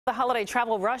The holiday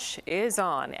travel rush is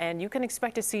on, and you can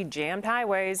expect to see jammed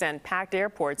highways and packed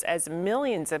airports as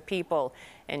millions of people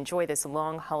enjoy this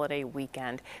long holiday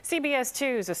weekend. CBS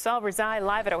 2's Asal Razai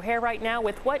live at O'Hare right now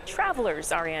with what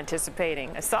travelers are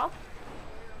anticipating. Asal?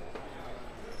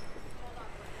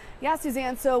 Yeah,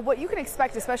 Suzanne, so what you can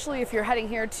expect, especially if you're heading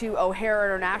here to O'Hare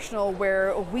International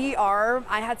where we are,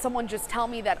 I had someone just tell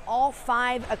me that all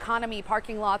 5 economy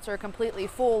parking lots are completely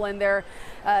full and they're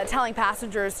telling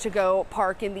passengers to go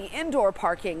park in the indoor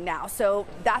parking now. So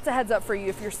that's a heads up for you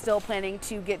if you're still planning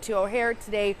to get to O'Hare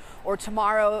today or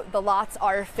tomorrow. The lots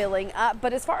are filling up.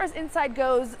 But as far as inside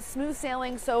goes, smooth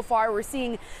sailing so far. We're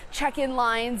seeing check-in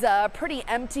lines pretty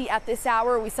empty at this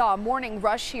hour. We saw a morning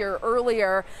rush here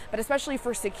earlier, but especially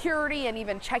for security and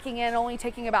even checking in, only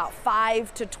taking about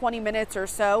 5 to 20 minutes or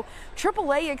so.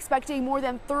 AAA expecting more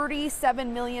than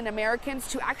 37 million Americans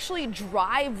to actually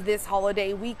drive this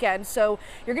holiday weekend. So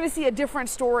you're going to see a different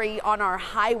story on our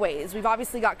highways. We've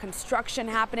obviously got construction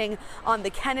happening on the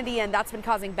Kennedy, and that's been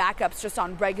causing backups just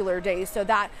on regular days. So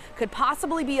that could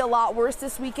possibly be a lot worse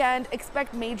this weekend.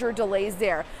 Expect major delays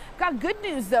there. Got good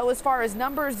news though as far as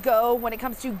numbers go when it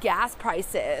comes to gas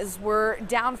prices. We're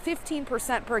down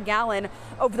 15% per gallon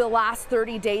over the last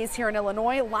 30 days here in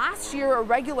Illinois. Last year, a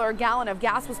regular gallon of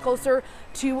gas was closer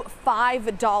to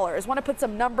 $5. Want to put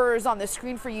some numbers on the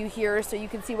screen for you here so you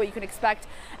can see what you can expect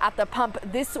at the pump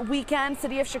this weekend.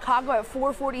 City of Chicago at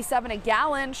 $4.47 a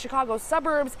gallon. Chicago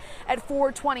suburbs at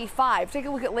 $4.25. Take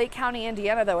a look at Lake County,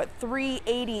 Indiana, though, at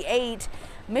 $3.88.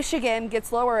 Michigan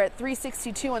gets lower at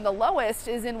 $3.62, and the lowest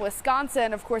is in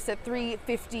Wisconsin, of course, at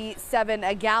 $3.57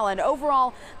 a gallon.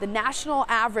 Overall, the national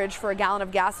average for a gallon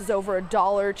of gas is over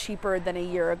 $1 cheaper than a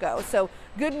year ago. So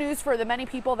good news for the many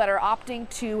people that are opting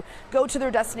to go to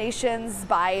their destinations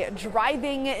by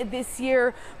driving this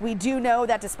year. We do know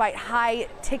that despite high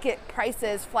ticket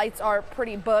prices, flights are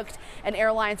pretty booked, and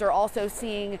airlines are also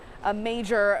seeing a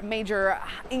major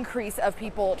increase of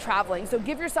people traveling. So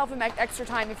give yourself extra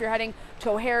time if you're heading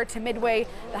to O'Hare, to Midway.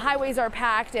 The highways are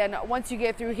packed, and once you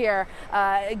get through here,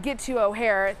 get to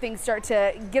O'Hare, things start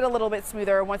to get a little bit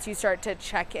smoother once you start to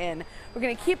check in. We're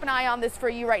going to keep an eye on this for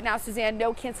you right now, Suzanne.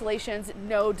 No cancellations,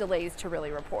 no delays to really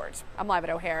report. I'm live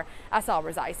at O'Hare. Asal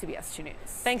Razai, CBS 2 News.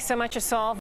 Thanks so much, Asal.